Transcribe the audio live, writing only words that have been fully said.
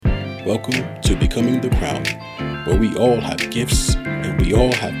Welcome to Becoming the Crown, where we all have gifts and we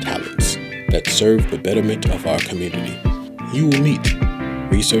all have talents that serve the betterment of our community. You will meet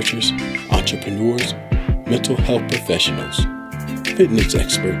researchers, entrepreneurs, mental health professionals, fitness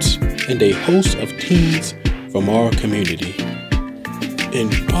experts, and a host of teens from our community.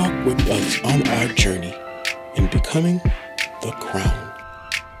 Embark with us on our journey in becoming the Crown.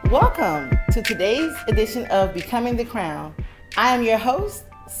 Welcome to today's edition of Becoming the Crown. I am your host,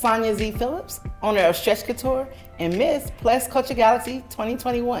 Sonia Z. Phillips, owner of Stretch Couture and Miss Plus Culture Galaxy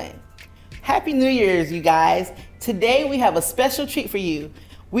 2021. Happy New Year's, you guys. Today we have a special treat for you.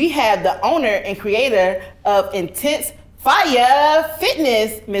 We have the owner and creator of Intense Fire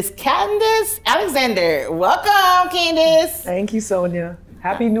Fitness, Miss Candace Alexander. Welcome, Candace. Thank you, Sonia.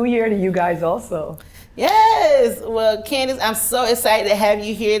 Happy New Year to you guys also. Yes. Well, Candace, I'm so excited to have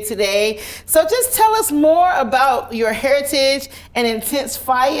you here today. So just tell us more about your heritage and Intense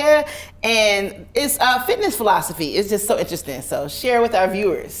Fire and its fitness philosophy. It's just so interesting. So share with our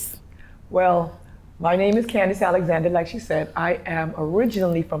viewers. Well, my name is Candace Alexander. Like she said, I am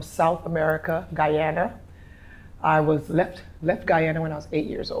originally from South America, Guyana. I was left Guyana when I was 8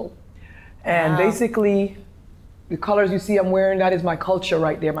 years old. And basically, the colors you see I'm wearing, that is my culture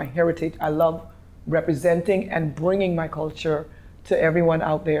right there, my heritage. I love representing and bringing my culture to everyone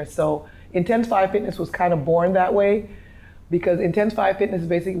out there. So Intense Fire Fitness was kind of born that way because Intense Fire Fitness is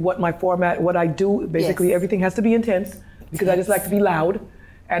basically what I do. Basically, yes. Everything has to be intense because I just like to be loud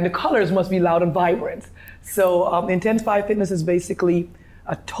and the colors must be loud and vibrant. So Intense Fire Fitness is basically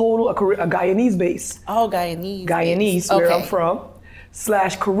a Guyanese base. Oh, Guyanese. Guyanese, where I'm from,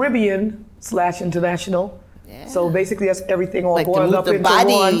 / Caribbean / international. Yeah. So basically that's everything all boiled up into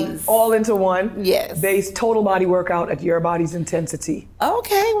one, all into one. Yes. Base total body workout at your body's intensity.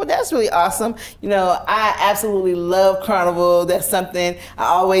 Okay, well that's really awesome. You know, I absolutely love Carnival. That's something I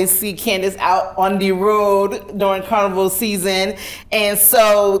always see Candace out on the road during Carnival season. And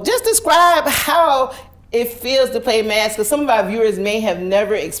so just describe how it feels to play mass, because some of our viewers may have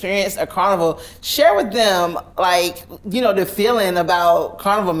never experienced a carnival. Share with them, the feeling about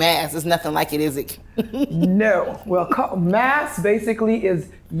carnival mass. It's nothing like it, is it? No. Well, mass basically is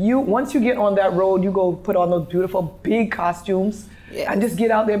once you get on that road, you go put on those beautiful big costumes and just get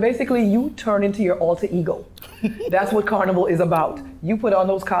out there. Basically, you turn into your alter ego. That's what carnival is about. You put on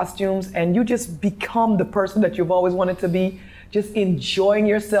those costumes and you just become the person that you've always wanted to be, just enjoying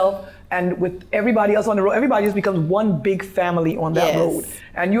yourself. And with everybody else on the road, everybody just becomes one big family on that road.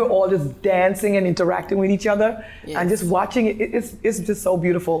 And you're all just dancing and interacting with each other and just watching it. It's just so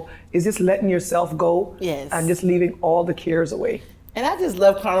beautiful. It's just letting yourself go and just leaving all the cares away. And I just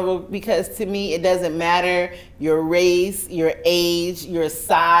love Carnival because to me, it doesn't matter your race, your age, your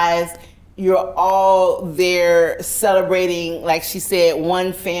size. You're all there celebrating, like she said,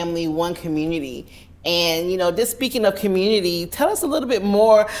 one family, one community. And, just speaking of community, tell us a little bit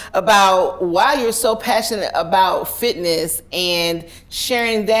more about why you're so passionate about fitness and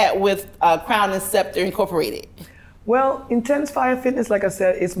sharing that with Crown and Scepter Incorporated. Well, Intense Fire Fitness, like I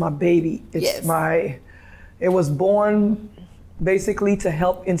said, it's my baby. It was born basically to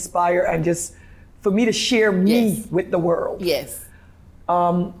help inspire and just for me to share me with the world. Yes.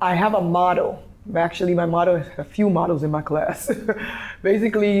 I have a motto. Actually, my motto, a few mottos in my class.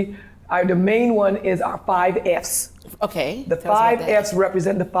 Basically, the main one is our 5 Fs. Okay. The 5 Fs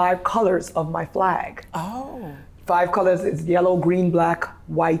represent the 5 colors of my flag. Oh. 5 colors is yellow, green, black,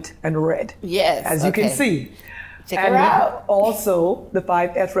 white, and red. Yes. As you can see. Check her out. Also, the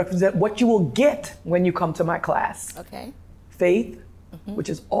 5 Fs represent what you will get when you come to my class. Okay. Faith, which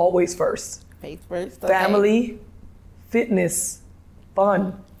is always first. Faith first. Okay. Family, fitness,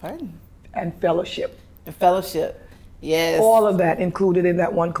 fun, and fellowship. Yes. All of that included in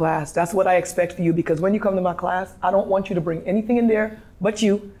that one class. That's what I expect for you, because when you come to my class, I don't want you to bring anything in there but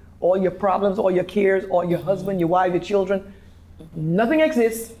you, all your problems, all your cares, all your husband, your wife, your children. Nothing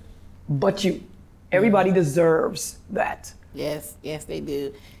exists but you. Everybody deserves that. Yes, they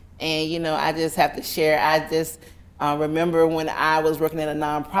do. And, I just have to share, I just remember when I was working at a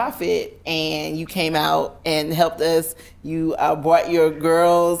nonprofit and you came out and helped us, you brought your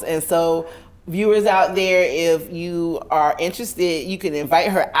girls, and so viewers out there, if you are interested, you can invite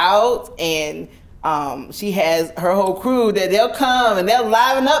her out, and she has her whole crew that they'll come and they'll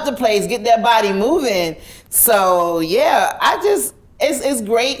liven up the place, get their body moving. So it's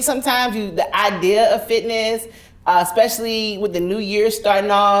great sometimes the idea of fitness, especially with the new year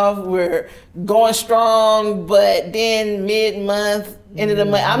starting off. We're going strong, but then mid-month, end of the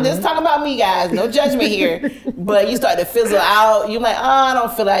month, I'm just talking about me, guys, no judgment here, but you start to fizzle out. You're like, oh, I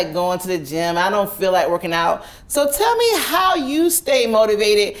don't feel like going to the gym. I don't feel like working out. So tell me how you stay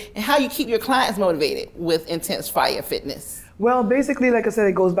motivated and how you keep your clients motivated with Intense Fire Fitness. Well, basically, like I said,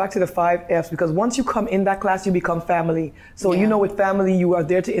 it goes back to the 5 F's, because once you come in that class, you become family. So, you know, with family, you are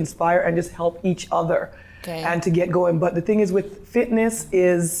there to inspire and just help each other and to get going. But the thing is, with fitness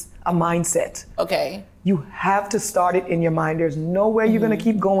is a mindset. Okay. You have to start it in your mind. There's no way you're going to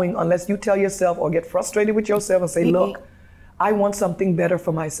keep going unless you tell yourself or get frustrated with yourself and say, look, I want something better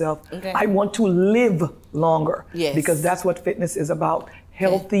for myself. I want to live longer. Because that's what fitness is about.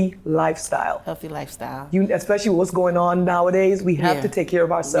 Healthy lifestyle. Healthy lifestyle. Especially what's going on nowadays, we have to take care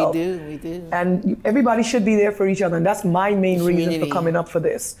of ourselves. We do. And everybody should be there for each other. And that's my main reason for coming up for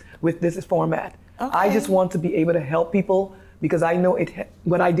this, with this format. I just want to be able to help people, because I know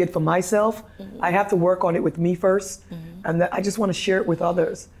what I did for myself. I have to work on it with me first. And then I just want to share it with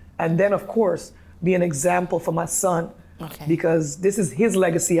others. And then, of course, be an example for my son. Because this is his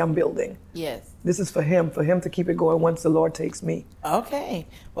legacy I'm building. This is for him to keep it going once the Lord takes me. Okay.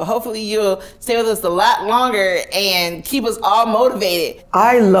 Well, hopefully you'll stay with us a lot longer and keep us all motivated.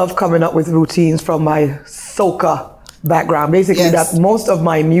 I love coming up with routines from my soca background. Basically, that most of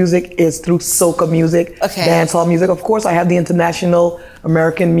my music is through soca music, dancehall music. Of course, I have the international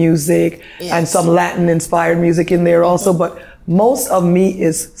American music and some Latin-inspired music in there also, but most of me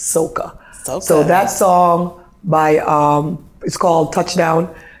is soca. So that song by it's called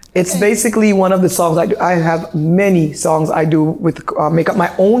Touchdown. It's basically one of the songs I do. I have many songs I do with make up my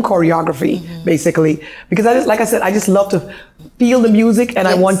own choreography, basically, because like I said, I just love to feel the music, and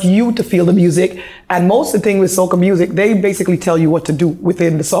I want you to feel the music. And most of the thing with soca music, they basically tell you what to do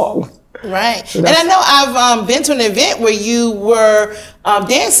within the song. Right. So and I know I've been to an event where you were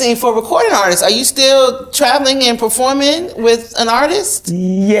dancing for recording artists. Are you still traveling and performing with an artist?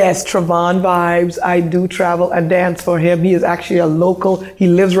 Yes, Travon Vibes. I do travel and dance for him. He is actually a local. He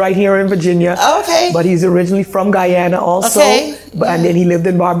lives right here in Virginia. But he's originally from Guyana also. And then he lived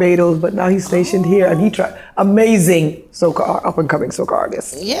in Barbados, but now he's stationed here, and he amazing soca, up and coming soca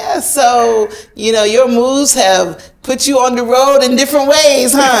artist. Yeah, so you know your moves have put you on the road in different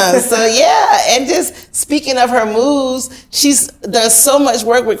ways, huh? So yeah, and just speaking of her moves, she's does so much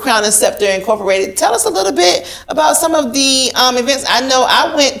work with Crown and Scepter Incorporated. Tell us a little bit about some of the events. I know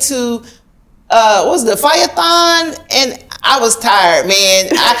I went to what was the Fireathon, and I was tired, man.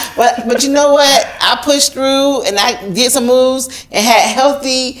 But you know what? I pushed through and I did some moves and had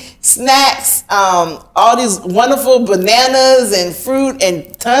healthy snacks, all these wonderful bananas and fruit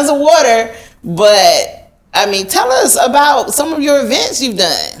and tons of water. But I mean, tell us about some of your events you've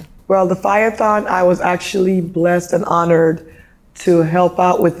done. Well, the Fireathon, I was actually blessed and honored to help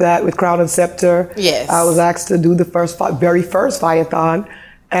out with that with Crown and Scepter. I was asked to do the very first Fireathon,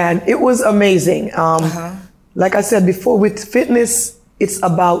 and it was amazing. Like I said before, with fitness, it's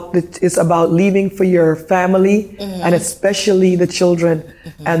about leaving for your family and especially the children,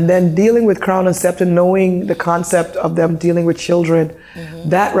 and then dealing with Crown and Scepter, knowing the concept of them dealing with children.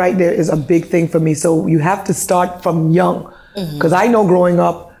 That right there is a big thing for me. So you have to start from young, because I know growing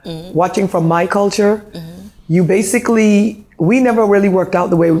up, watching from my culture, we never really worked out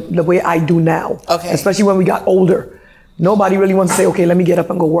the way I do now. Especially when we got older, nobody really wants to say, okay, let me get up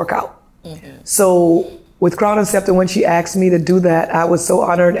and go work out. So with Crown and Scepter, when she asked me to do that, I was so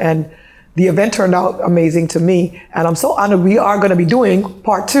honored, and the event turned out amazing to me. And I'm so honored we are going to be doing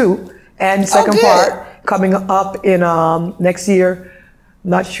part 2 and second part coming up in next year.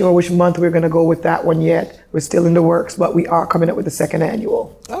 Not sure which month we're going to go with that one yet. We're still in the works, but we are coming up with the second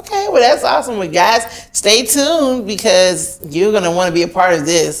annual. Okay, well, that's awesome. Well, guys, stay tuned, because you're going to want to be a part of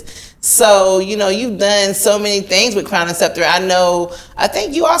this. So, you know, you've done so many things with Crown and Scepter. I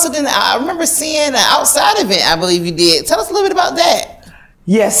think you also did, I remember seeing an outside event, I believe you did. Tell us a little bit about that.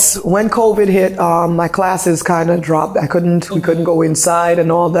 Yes, when COVID hit, my classes kind of dropped. We couldn't go inside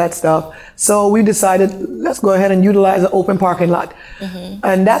and all that stuff. So we decided, let's go ahead and utilize an open parking lot.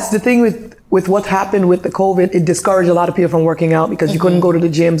 And that's the thing with what happened with the COVID. It discouraged a lot of people from working out, because you couldn't go to the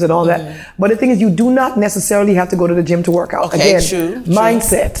gyms and all that. But the thing is, you do not necessarily have to go to the gym to work out. Again,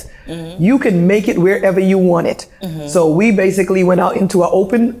 mindset. You can make it wherever you want it. So we basically went out into an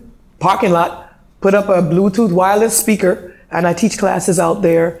open parking lot, put up a Bluetooth wireless speaker, and I teach classes out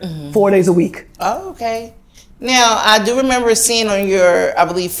there 4 days a week. Oh, okay. Now, I do remember seeing on your, I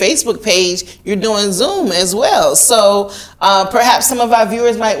believe, Facebook page, you're doing Zoom as well. So perhaps some of our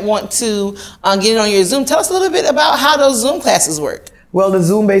viewers might want to get in on your Zoom. Tell us a little bit about how those Zoom classes work. Well, the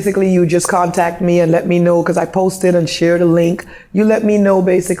Zoom, basically, you just contact me and let me know, because I posted and shared a link. You let me know,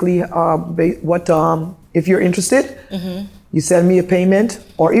 basically, if you're interested. Mm-hmm. You send me a payment,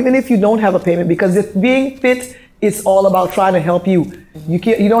 or even if you don't have a payment, because if being fit, it's all about trying to help you.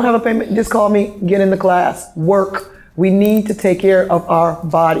 Mm-hmm. You don't have a payment, just call me, get in the class, work. We need to take care of our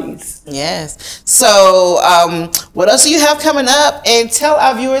bodies. Yes. So what else do you have coming up? And tell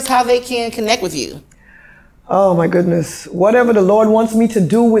our viewers how they can connect with you. Oh my goodness. Whatever the Lord wants me to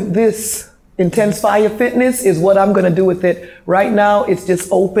do with this Intense Fire Fitness is what I'm going to do with it. Right now, it's just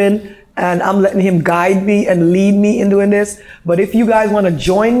open, and I'm letting him guide me and lead me in doing this. But if you guys want to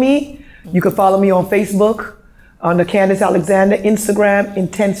join me, you can follow me on Facebook, on the Candace Alexander, Instagram,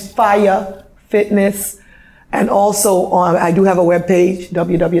 Intense Fire Fitness. And also I do have a webpage,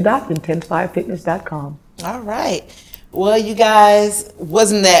 www.intensefirefitness.com. All right. Well, you guys,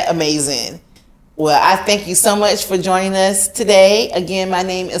 wasn't that amazing? Well, I thank you so much for joining us today. Again, my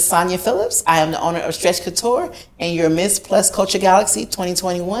name is Sonia Phillips. I am the owner of Stretch Couture and your Miss Plus Culture Galaxy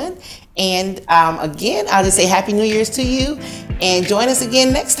 2021. And again, I'll just say Happy New Year's to you. And join us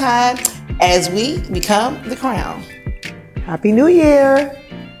again next time as we become the crown. Happy New Year.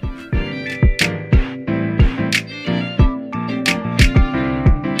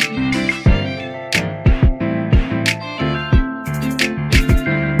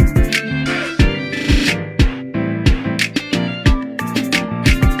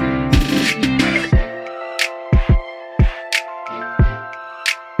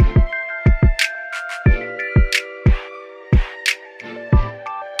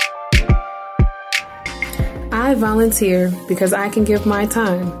 I volunteer because I can give my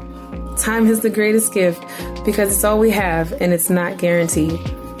time. Time is the greatest gift because it's all we have and it's not guaranteed.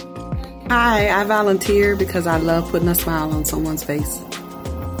 Hi, I volunteer because I love putting a smile on someone's face.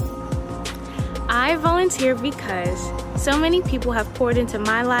 I volunteer because so many people have poured into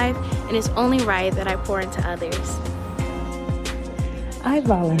my life, and it's only right that I pour into others. I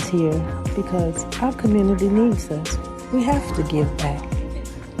volunteer because our community needs us. We have to give back.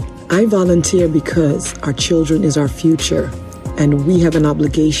 I volunteer because our children is our future, and we have an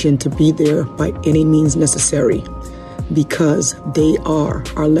obligation to be there by any means necessary, because they are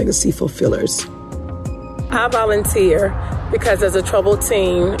our legacy fulfillers. I volunteer because as a troubled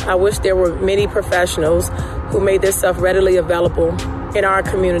teen, I wish there were many professionals who made this stuff readily available in our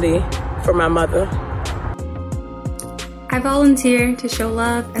community for my mother. I volunteer to show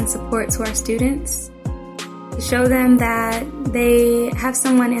love and support to our students, to show them that they have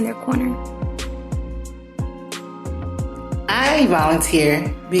someone in their corner. I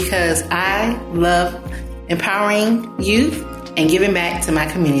volunteer because I love empowering youth and giving back to my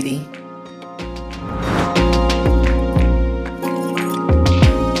community.